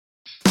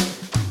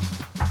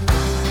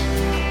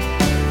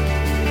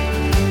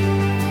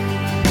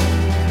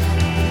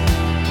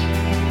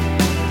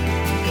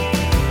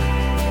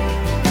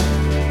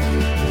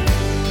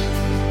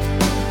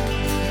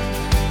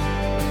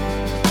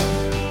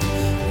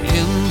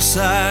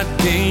inside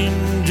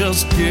game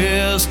just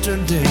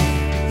yesterday.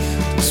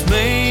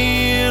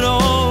 Dismayed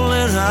all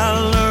that I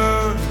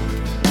learned.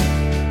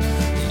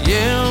 The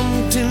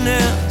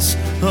emptiness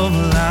of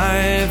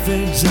life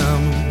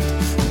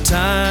examined.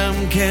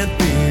 Time can't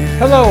be.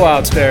 Hello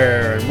out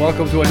there, and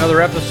welcome to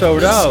another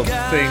episode of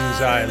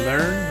Things I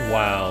Learned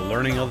While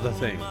Learning Other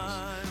Things.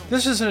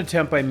 This is an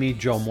attempt by me,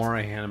 Joe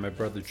Moran, and my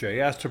brother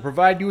J.S. to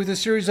provide you with a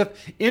series of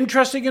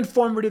interesting,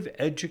 informative,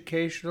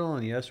 educational,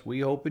 and yes,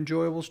 we hope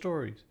enjoyable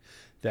stories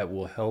that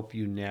will help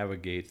you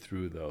navigate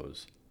through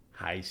those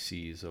high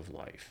seas of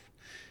life.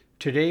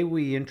 Today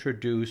we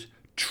introduce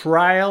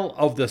Trial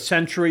of the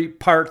Century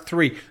Part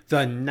 3,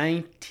 the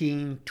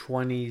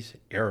 1920s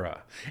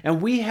era.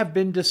 And we have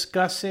been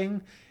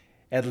discussing,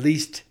 at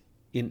least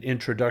in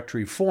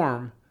introductory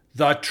form,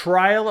 the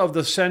trial of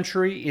the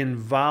century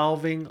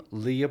involving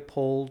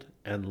Leopold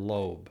and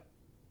Loeb,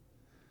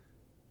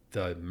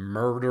 the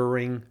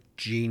murdering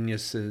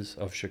geniuses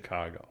of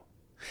Chicago.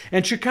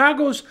 And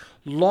Chicago's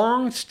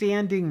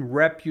long-standing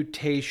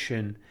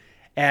reputation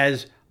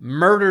as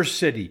murder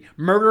city,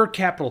 murder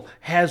capital,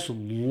 has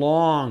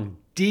long,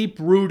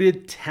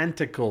 deep-rooted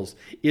tentacles.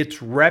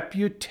 Its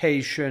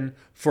reputation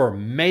for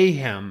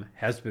mayhem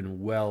has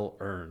been well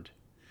earned.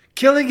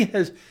 Killing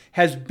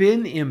has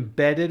been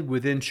embedded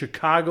within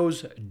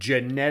Chicago's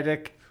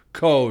genetic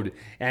code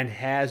and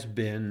has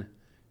been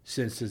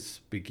since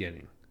its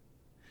beginning.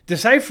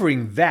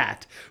 Deciphering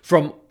that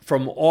from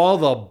all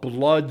the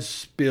blood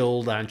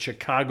spilled on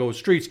Chicago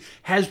streets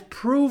has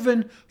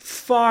proven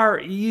far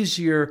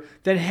easier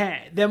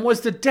than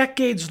was the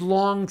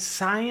decades-long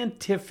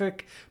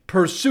scientific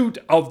pursuit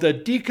of the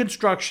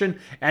deconstruction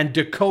and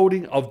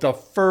decoding of the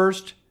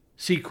first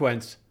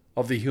sequence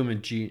of the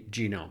human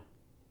genome.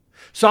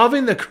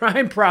 Solving the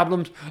crime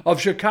problems of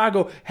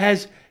Chicago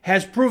has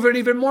proven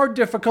even more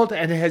difficult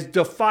and has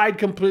defied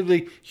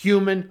completely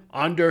human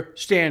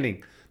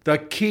understanding. The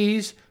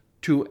keys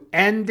to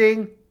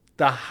ending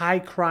the high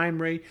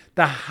crime rate,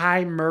 the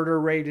high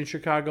murder rate in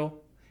Chicago,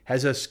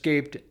 has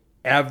escaped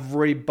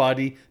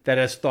everybody that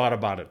has thought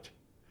about it.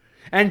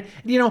 And,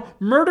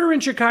 murder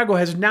in Chicago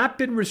has not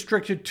been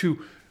restricted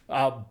to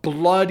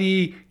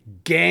bloody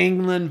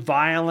gangland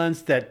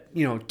violence that,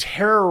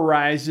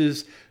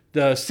 terrorizes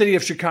the city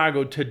of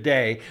Chicago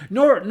today,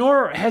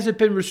 nor has it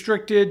been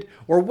restricted,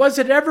 or was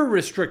it ever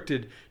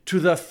restricted, to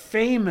the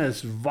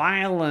famous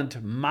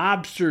violent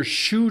mobster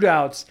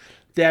shootouts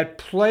that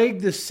plagued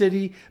the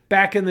city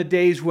back in the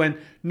days when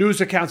news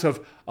accounts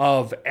of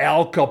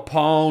Al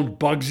Capone,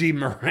 Bugsy,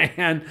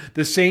 Moran,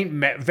 the St.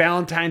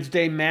 Valentine's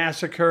Day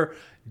Massacre,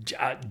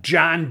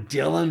 John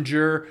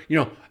Dillinger,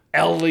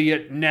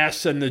 Elliot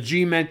Ness and the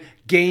G-Men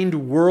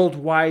gained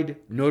worldwide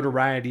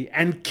notoriety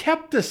and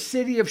kept the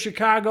city of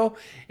Chicago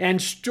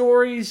and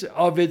stories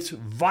of its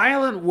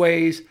violent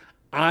ways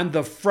on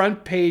the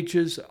front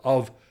pages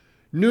of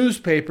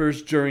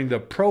newspapers during the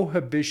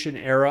Prohibition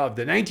era of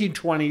the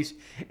 1920s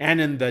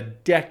and in the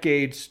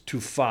decades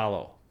to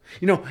follow.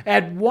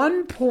 At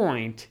one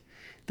point,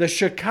 the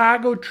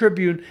Chicago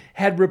Tribune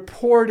had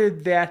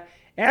reported that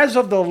as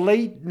of the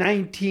late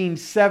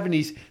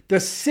 1970s, the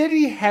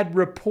city had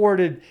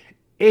reported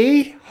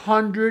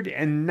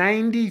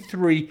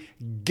 893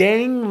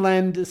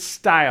 gangland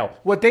style,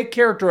 what they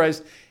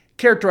characterize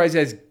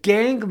as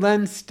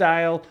gangland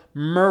style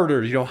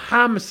murders,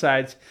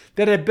 homicides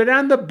that had been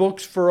on the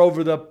books for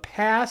over the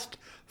past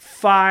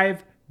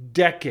 5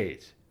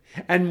 decades.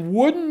 And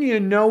wouldn't you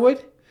know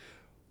it,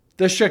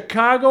 the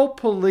Chicago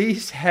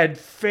police had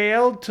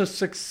failed to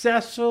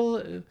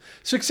successfully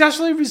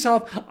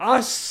resolve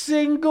a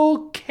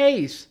single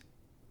case.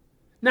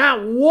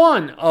 Not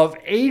one of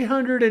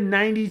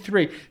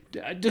 893,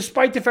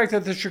 despite the fact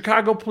that the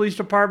Chicago Police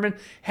Department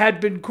had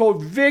been,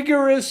 quote,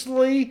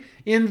 vigorously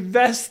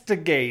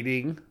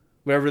investigating,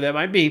 whatever that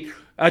might mean,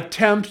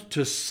 attempts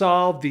to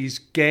solve these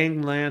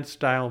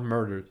gangland-style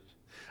murders.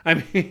 I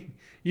mean,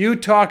 you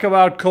talk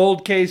about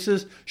cold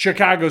cases,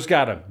 Chicago's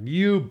got them.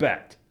 You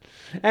bet.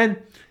 And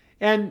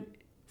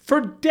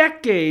for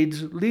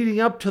decades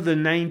leading up to the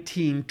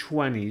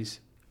 1920s,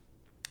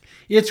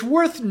 it's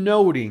worth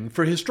noting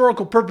for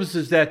historical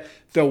purposes that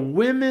the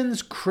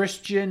Women's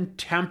Christian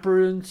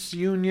Temperance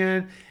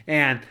Union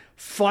and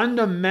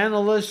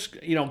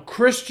fundamentalist,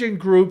 Christian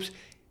groups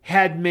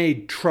had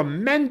made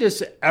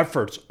tremendous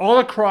efforts all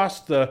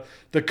across the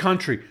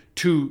country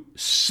to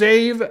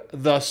save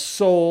the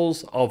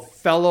souls of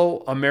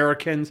fellow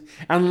Americans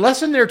and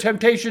lessen their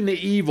temptation to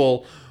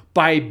evil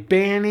by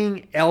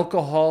banning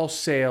alcohol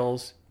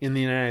sales in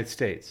the United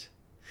States.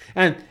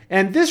 And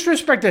this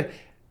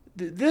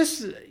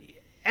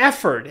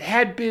effort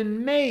had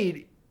been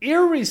made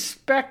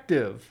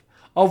irrespective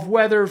of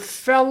whether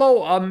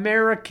fellow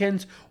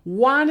Americans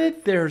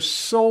wanted their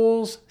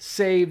souls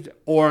saved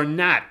or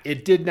not.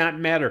 It did not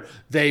matter.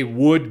 They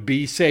would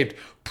be saved.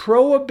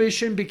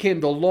 Prohibition became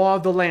the law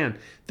of the land.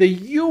 The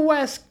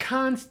U.S.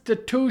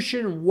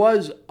 Constitution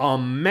was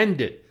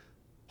amended.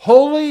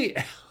 Holy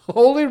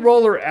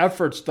roller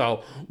efforts,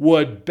 though,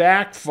 would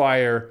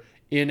backfire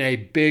in a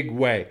big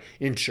way.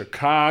 In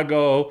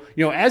Chicago,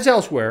 as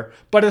elsewhere,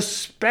 but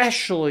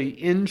especially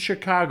in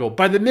Chicago.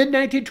 By the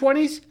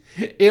mid-1920s,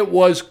 it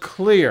was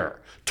clear,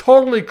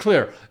 totally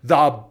clear,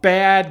 the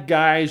bad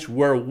guys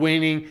were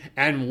winning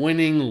and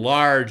winning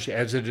large,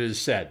 as it is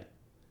said.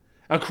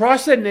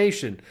 Across the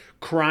nation,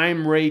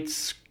 crime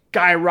rates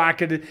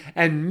skyrocketed,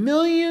 and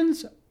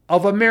millions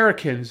of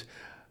Americans,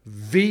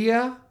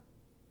 via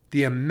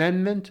the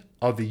amendment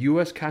of the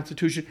U.S.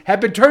 Constitution, had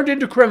been turned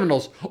into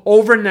criminals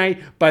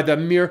overnight by the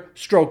mere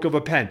stroke of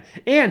a pen.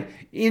 And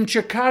in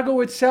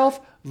Chicago itself,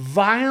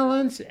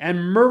 violence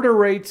and murder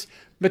rates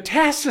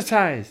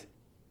metastasized.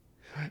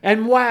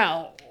 And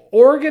while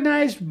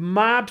organized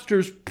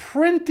mobsters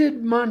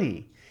printed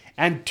money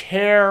and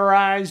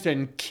terrorized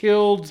and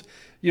killed,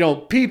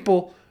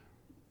 people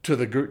to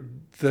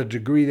the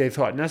degree they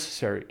thought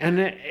necessary, and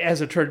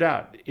as it turned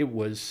out, it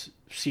was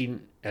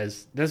seen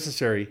as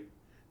necessary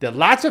that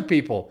lots of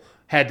people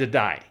had to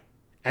die,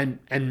 and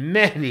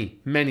many,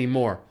 many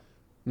more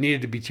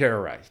needed to be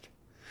terrorized.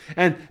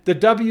 And the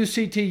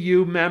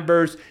WCTU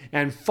members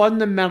and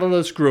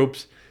fundamentalist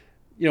groups,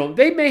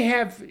 they may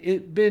have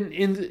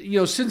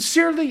been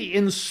sincerely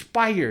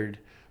inspired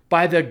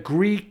by the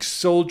Greek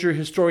soldier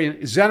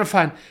historian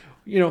Xenophon,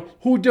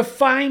 who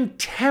defined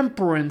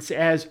temperance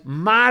as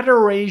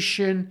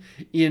moderation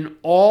in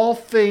all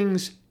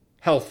things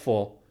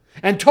healthful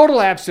and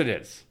total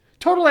abstinence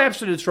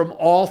from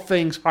all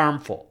things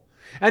harmful.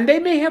 And they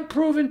may have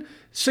proven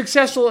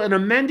successful in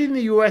amending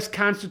the U.S.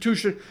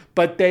 Constitution,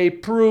 but they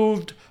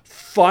proved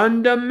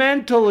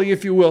fundamentally,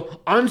 if you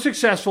will,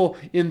 unsuccessful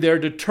in their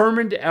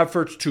determined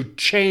efforts to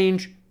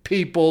change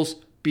people's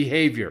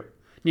behavior,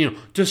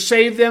 to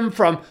save them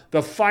from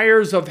the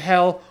fires of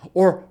hell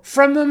or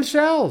from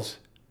themselves.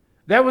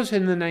 That was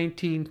in the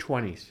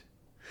 1920s.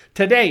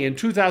 Today, in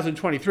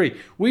 2023,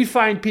 we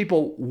find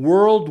people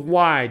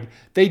worldwide,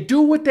 they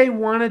do what they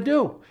want to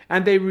do,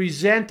 and they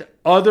resent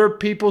other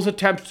people's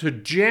attempts to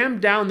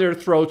jam down their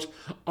throats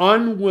their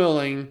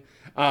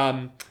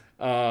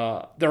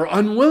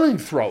unwilling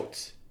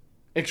throats,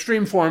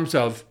 extreme forms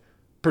of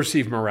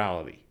perceived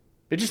morality.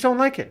 They just don't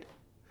like it.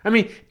 I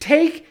mean,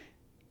 take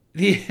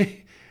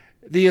the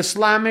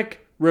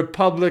Islamic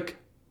Republic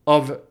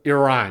of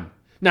Iran.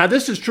 Now,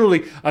 this is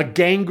truly a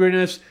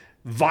gangrenous,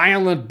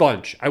 violent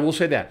bunch. I will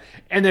say that.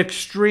 An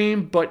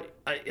extreme but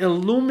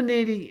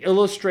illuminating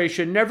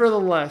illustration,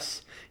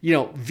 nevertheless,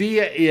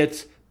 via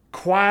its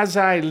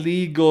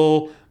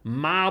quasi-legal,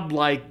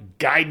 mob-like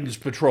guidance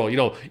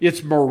patrol,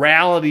 its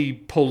morality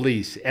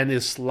police and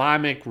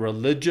Islamic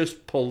religious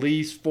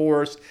police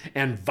force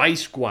and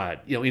vice squad,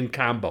 in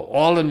combo,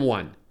 all in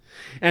one.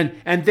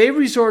 And they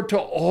resort to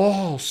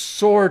all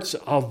sorts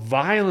of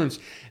violence.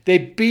 They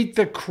beat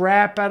the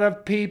crap out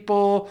of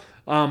people.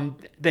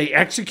 They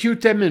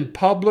execute them in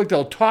public.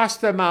 They'll toss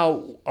them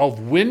out of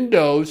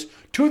windows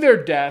to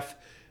their death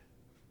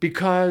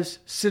because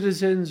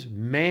citizens,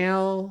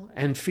 male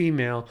and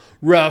female,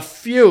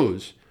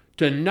 refuse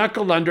to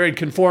knuckle under and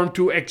conform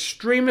to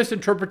extremist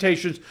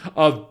interpretations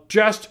of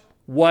just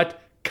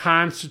what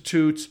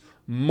constitutes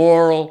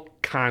moral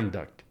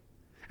conduct.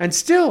 And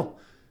still,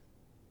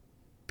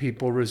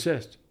 people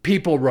resist.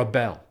 People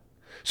rebel.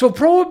 So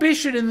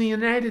Prohibition in the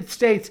United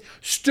States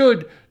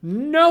stood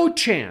no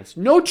chance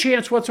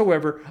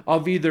whatsoever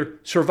of either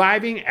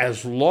surviving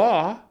as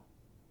law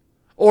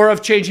or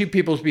of changing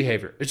people's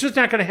behavior. It's just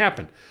not going to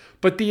happen.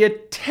 But the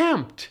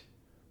attempt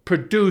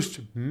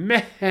produced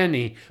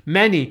many,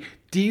 many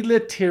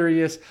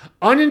deleterious,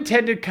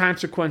 unintended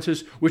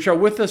consequences which are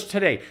with us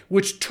today,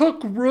 which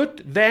took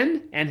root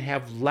then and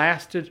have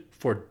lasted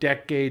for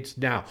decades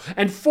now.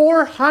 And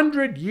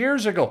 400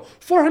 years ago,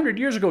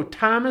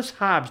 Thomas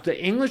Hobbes,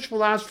 the English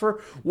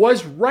philosopher,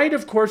 was right,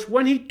 of course,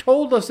 when he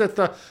told us that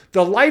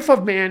the life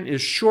of man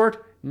is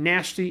short,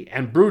 nasty,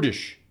 and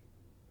brutish.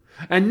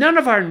 And none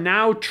of our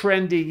now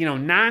trendy,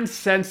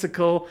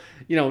 nonsensical,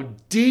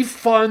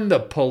 defund the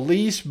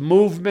police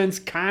movements,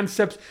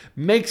 concepts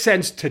make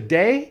sense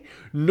today,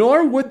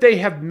 nor would they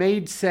have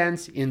made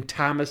sense in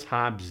Thomas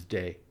Hobbes'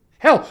 day.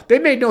 Hell, they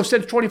made no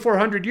sense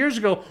 2,400 years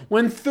ago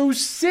when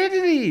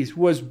Thucydides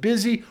was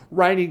busy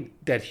writing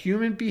that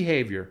human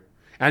behavior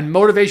and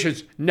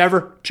motivations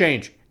never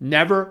change.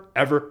 Never,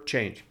 ever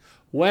change.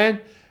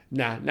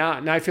 Now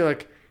I feel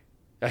like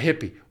a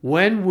hippie.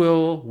 When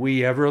will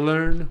we ever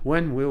learn?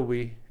 When will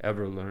we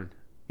ever learn?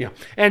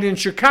 And in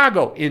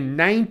Chicago in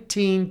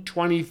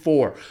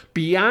 1924,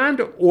 beyond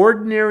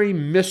ordinary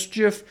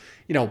mischief,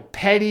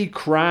 petty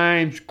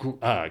crimes,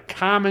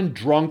 common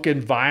drunken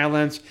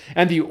violence,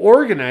 and the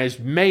organized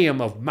mayhem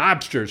of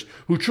mobsters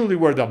who truly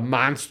were the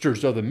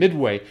monsters of the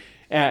Midway,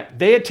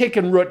 they had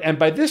taken root. And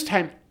by this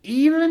time,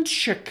 even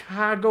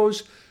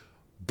Chicago's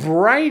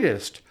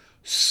brightest,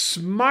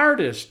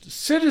 smartest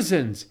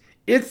citizens,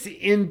 its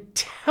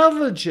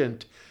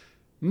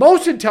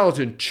most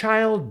intelligent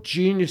child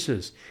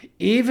geniuses,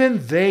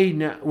 even they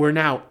were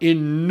now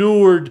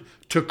inured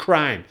to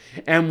crime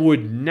and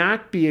would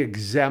not be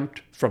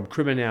exempt from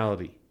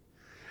criminality.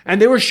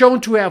 And they were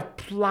shown to have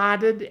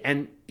plotted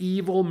an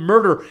evil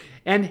murder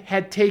and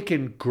had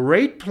taken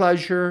great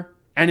pleasure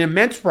an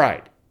immense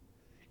pride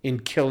in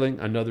killing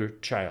another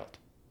child.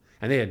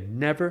 And they had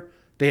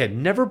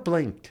never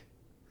blinked.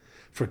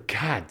 For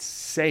God's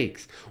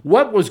sakes,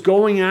 what was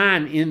going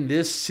on in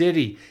this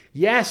city?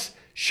 Yes,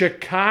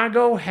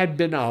 Chicago had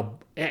been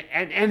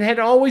and had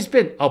always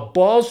been a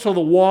balls to the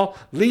wall,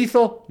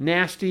 lethal,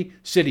 nasty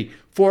city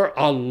for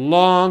a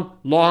long,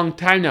 long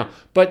time now.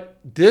 But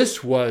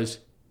this was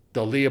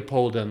the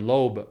Leopold and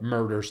Loeb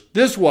murders.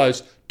 This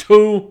was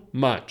too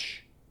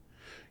much.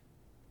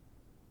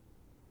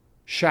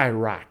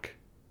 ChiRaQ,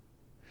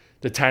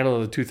 the title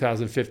of the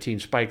 2015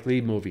 Spike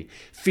Lee movie,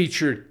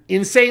 featured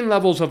insane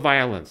levels of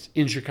violence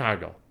in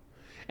Chicago,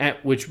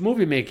 at which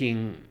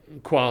movie-making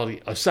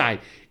quality aside,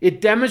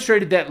 it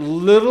demonstrated that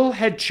little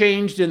had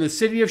changed in the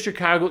city of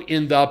Chicago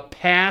in the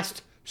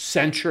past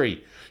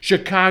century.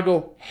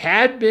 Chicago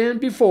had been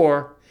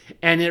before,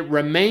 and it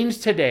remains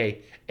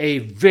today, a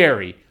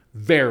very,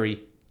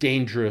 very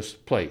dangerous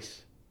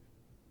place.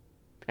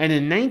 And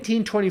in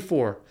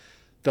 1924,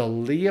 the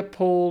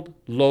Leopold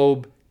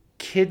Loeb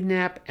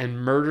kidnap and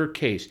murder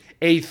case,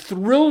 a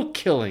thrill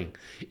killing,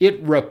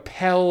 it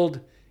repelled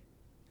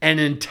an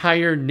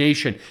entire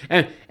nation.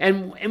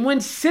 And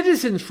when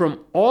citizens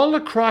from all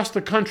across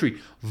the country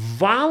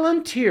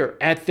volunteer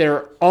at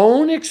their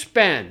own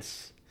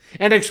expense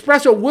and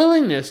express a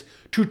willingness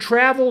to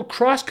travel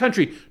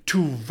cross-country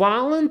to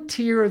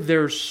volunteer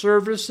their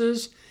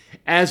services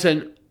as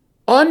an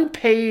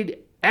unpaid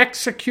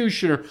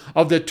executioner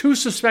of the two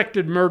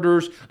suspected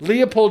murderers,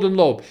 Leopold and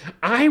Loeb,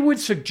 I would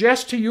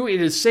suggest to you it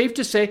is safe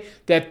to say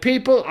that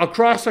people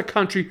across the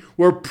country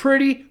were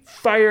pretty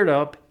fired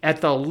up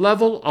at the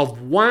level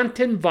of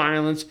wanton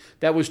violence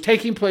that was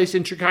taking place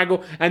in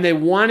Chicago, and they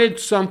wanted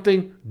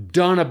something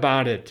done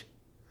about it.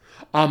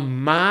 A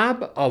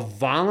mob of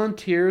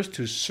volunteers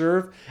to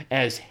serve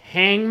as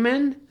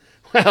hangmen?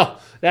 Well,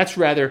 that's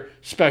rather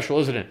special,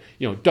 isn't it?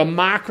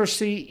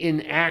 Democracy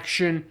in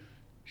action,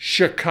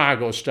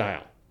 Chicago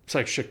style. It's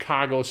like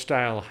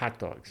Chicago-style hot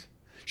dogs,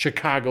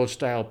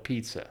 Chicago-style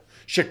pizza,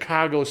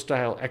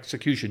 Chicago-style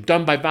execution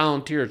done by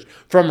volunteers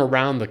from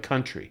around the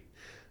country.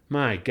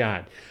 My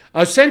God.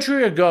 A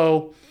century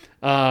ago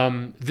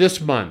this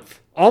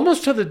month,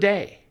 almost to the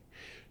day,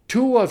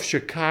 two of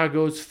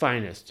Chicago's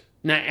finest,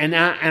 and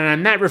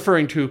I'm not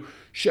referring to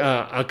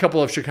a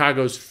couple of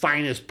Chicago's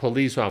finest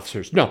police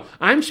officers. No,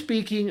 I'm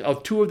speaking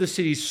of two of the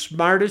city's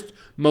smartest,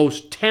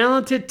 most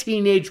talented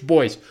teenage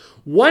boys.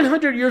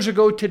 100 years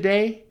ago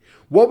today,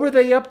 what were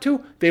they up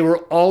to? They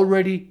were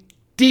already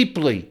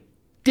deeply,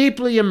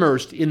 deeply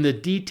immersed in the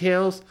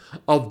details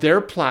of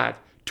their plot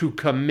to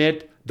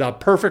commit the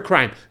perfect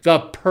crime, the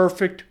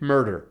perfect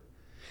murder.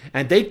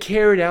 And they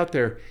carried out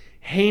their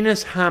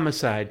heinous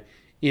homicide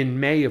in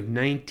May of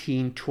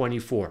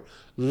 1924.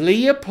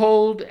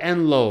 Leopold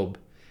and Loeb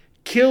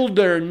killed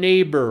their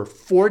neighbor,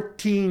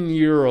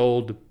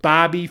 14-year-old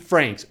Bobby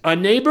Franks, a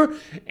neighbor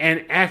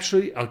and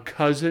actually a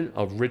cousin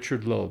of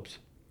Richard Loeb's.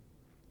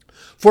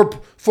 For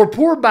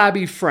poor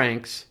Bobby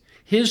Franks,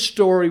 his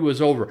story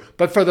was over.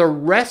 But for the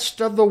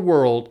rest of the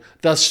world,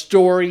 the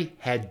story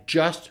had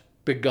just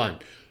begun.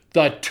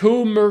 The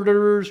two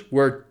murderers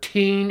were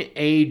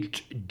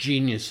teenage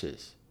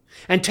geniuses.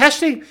 And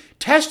testing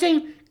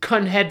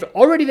had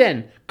already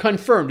then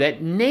confirmed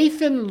that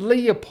Nathan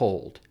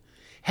Leopold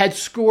had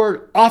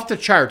scored off the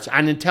charts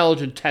on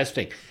intelligence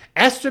testing.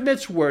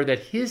 Estimates were that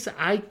his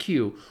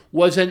IQ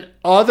was an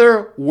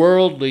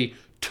otherworldly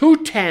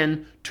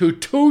 210 to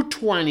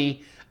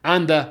 220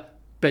 on the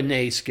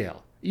Binet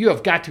scale. You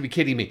have got to be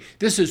kidding me.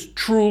 This is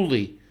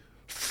truly,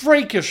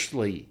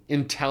 freakishly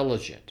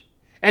intelligent.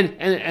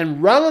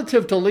 And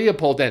relative to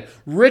Leopold, then,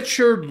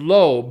 Richard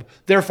Loeb,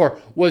 therefore,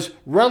 was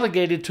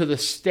relegated to the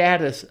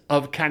status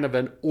of kind of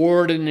an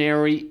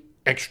ordinary,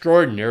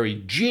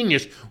 extraordinary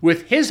genius,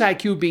 with his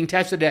IQ being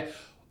tested at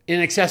in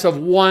excess of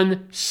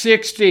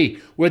 160,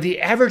 where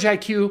the average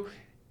IQ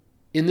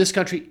in this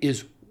country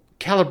is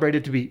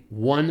calibrated to be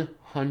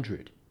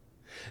 100.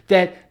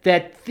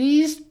 That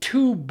these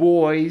two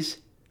boys,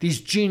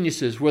 these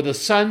geniuses, were the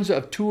sons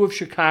of two of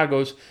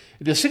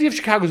the city of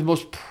Chicago's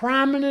most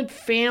prominent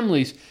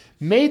families,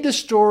 made the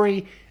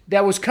story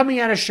that was coming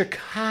out of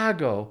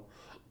Chicago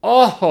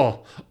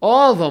all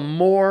the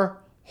more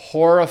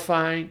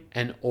horrifying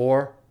and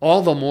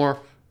all the more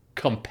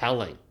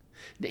compelling.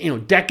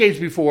 Decades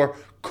before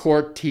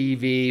court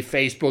TV,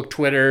 Facebook,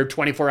 Twitter,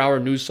 24-hour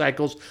news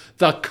cycles,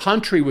 the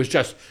country was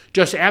just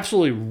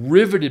absolutely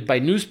riveted by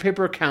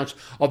newspaper accounts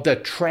of the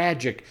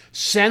tragic,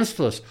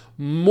 senseless,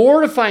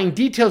 mortifying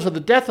details of the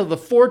death of the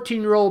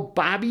 14-year-old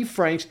Bobby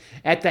Franks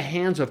at the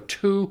hands of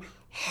two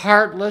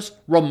heartless,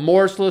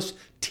 remorseless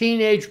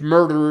teenage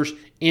murderers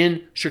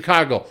in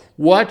Chicago.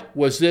 What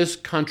was this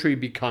country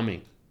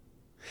becoming?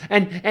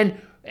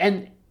 And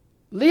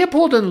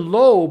Leopold and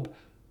Loeb,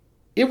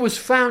 it was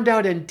found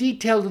out and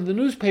detailed in the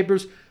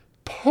newspapers,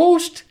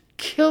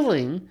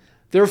 post-killing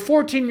their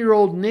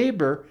 14-year-old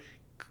neighbor,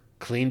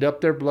 cleaned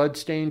up their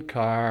blood-stained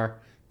car,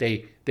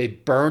 they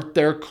burnt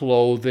their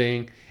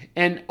clothing,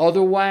 and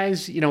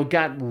otherwise,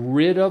 got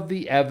rid of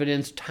the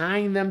evidence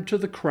tying them to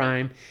the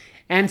crime.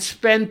 and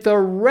spent the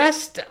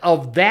rest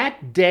of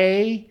that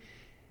day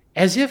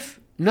as if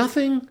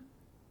nothing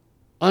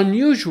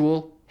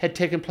unusual had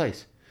taken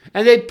place.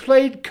 And they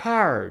played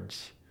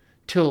cards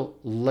till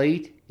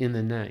late in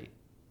the night.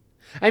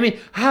 I mean,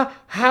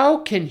 how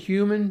can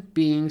human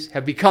beings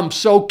have become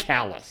so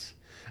callous?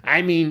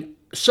 I mean,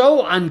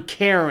 so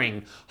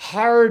uncaring,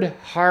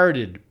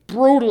 hard-hearted,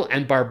 brutal,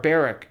 and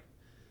barbaric.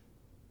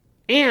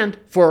 And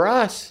for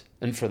us,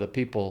 and for the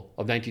people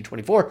of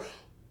 1924,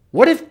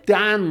 what if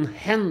Don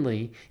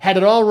Henley had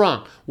it all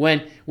wrong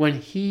when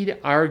he'd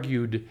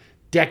argued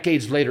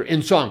decades later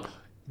in song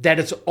that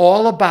it's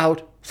all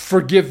about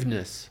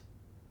forgiveness?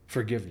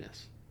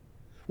 Forgiveness.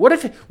 What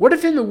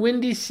if in the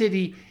Windy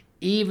City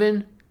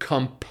even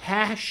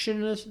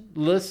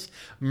compassionless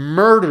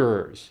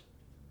murderers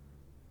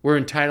were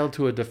entitled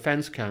to a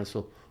defense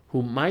counsel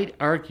who might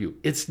argue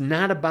it's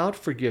not about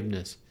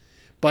forgiveness,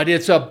 but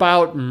it's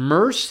about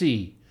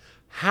mercy?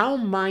 How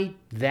might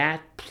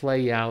that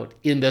play out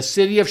in the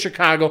city of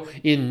Chicago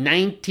in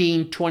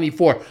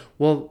 1924?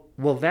 Well,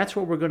 that's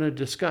what we're going to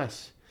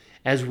discuss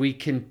as we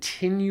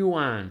continue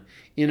on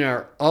in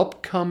our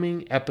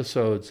upcoming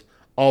episodes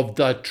of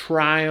the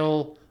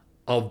trial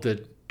of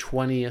the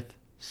 20th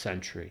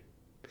century.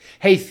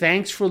 Hey,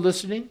 thanks for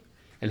listening,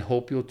 and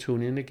hope you'll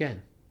tune in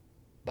again.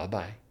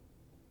 Bye-bye.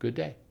 Good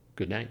day.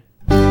 Good night.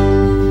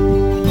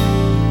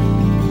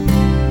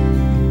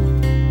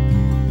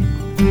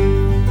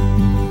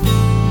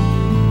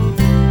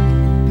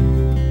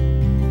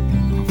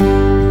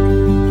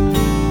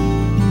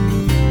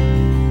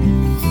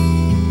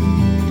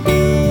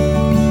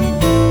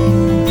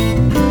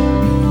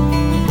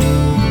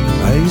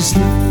 I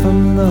slip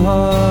from the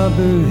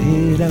harbor,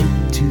 head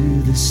out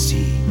to the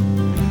sea.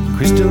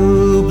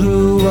 Crystal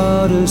blue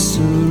water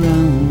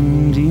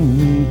surrounding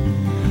me.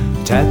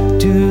 Tap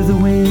to the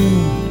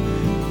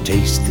wind,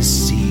 taste the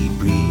sea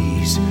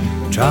breeze.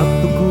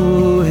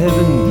 Tropical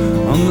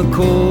heaven on the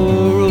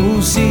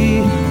coral sea.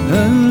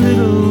 A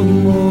little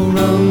more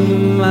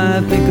rum,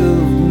 I think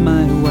of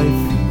my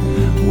wife.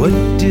 What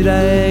did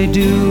I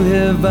do?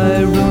 Have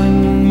I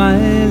ruined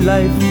my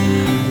life?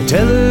 I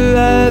tell her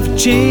I've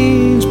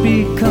changed,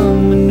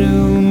 become a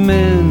new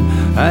man.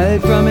 I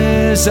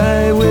promise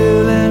I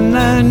will, and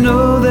I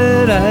know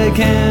that I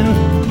can.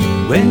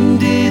 When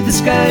did the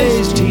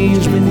skies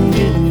change? When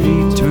did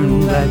they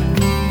turn black?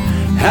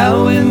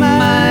 How am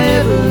I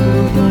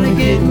ever gonna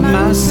get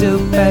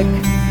myself back?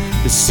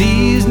 The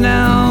sea is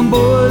now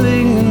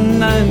boiling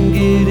and I'm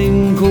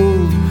getting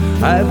cold.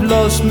 I've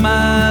lost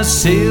my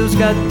sails,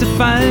 got to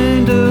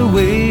find a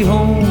way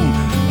home.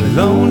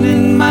 Alone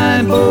in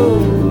my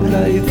boat,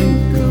 I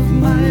think of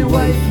my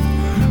wife.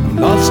 I'm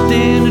lost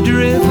in a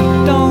drift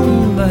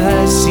on the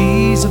high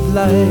seas of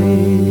life.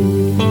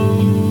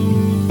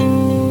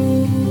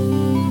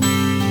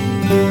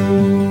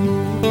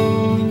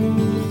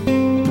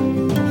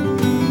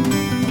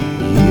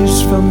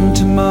 Years from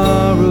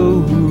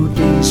tomorrow,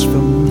 days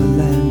from the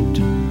land.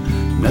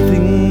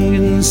 Nothing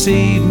can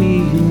save me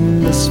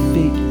unless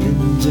fate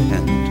lends a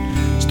hand.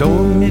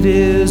 Storm it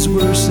is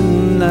worse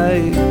and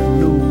I have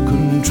no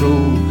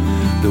control.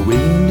 The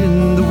wind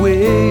and the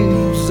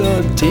waves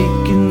are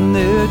taking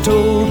their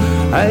toll.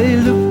 I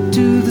look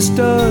to the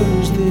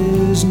stars,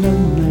 there's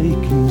none I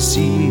can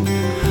see.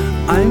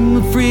 I'm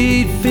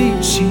afraid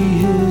fate, she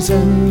has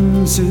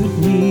answered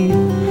me.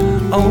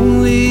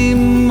 Only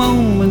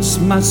moments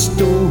my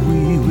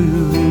story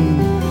will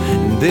end.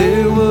 And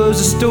there was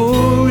a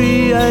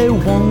story I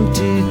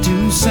wanted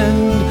to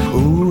send.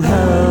 Oh,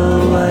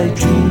 how I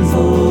dream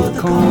for the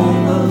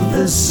calm of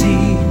the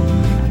sea.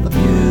 A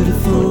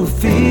beautiful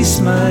face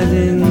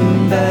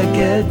smiling back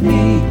at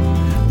me.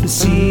 The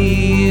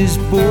sea is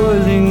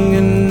boiling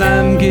and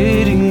I'm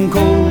getting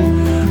cold.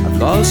 I've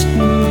lost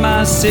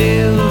my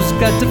sails,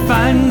 got to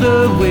find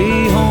a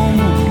way home.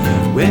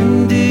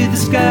 When did the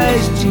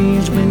skies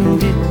change? When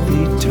did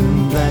they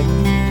turn black?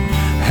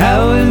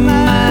 How am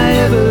I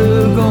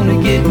ever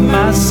gonna get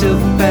myself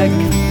back?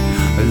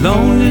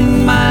 Alone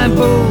in my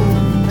boat,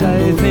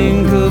 I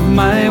think of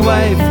my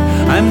wife.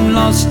 I'm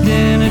lost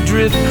in a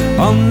drift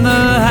on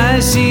the high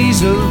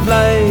seas of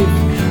life.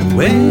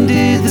 When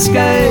did the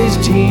skies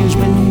change?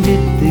 When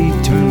did they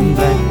turn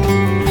black?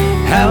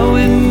 How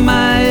am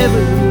I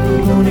ever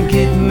gonna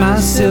get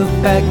myself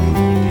back?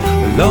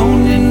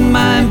 Alone in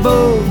my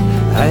boat,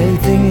 I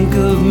think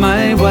of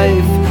my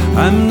wife.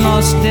 I'm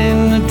lost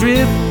in a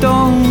drift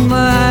on the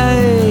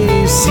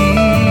high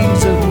seas.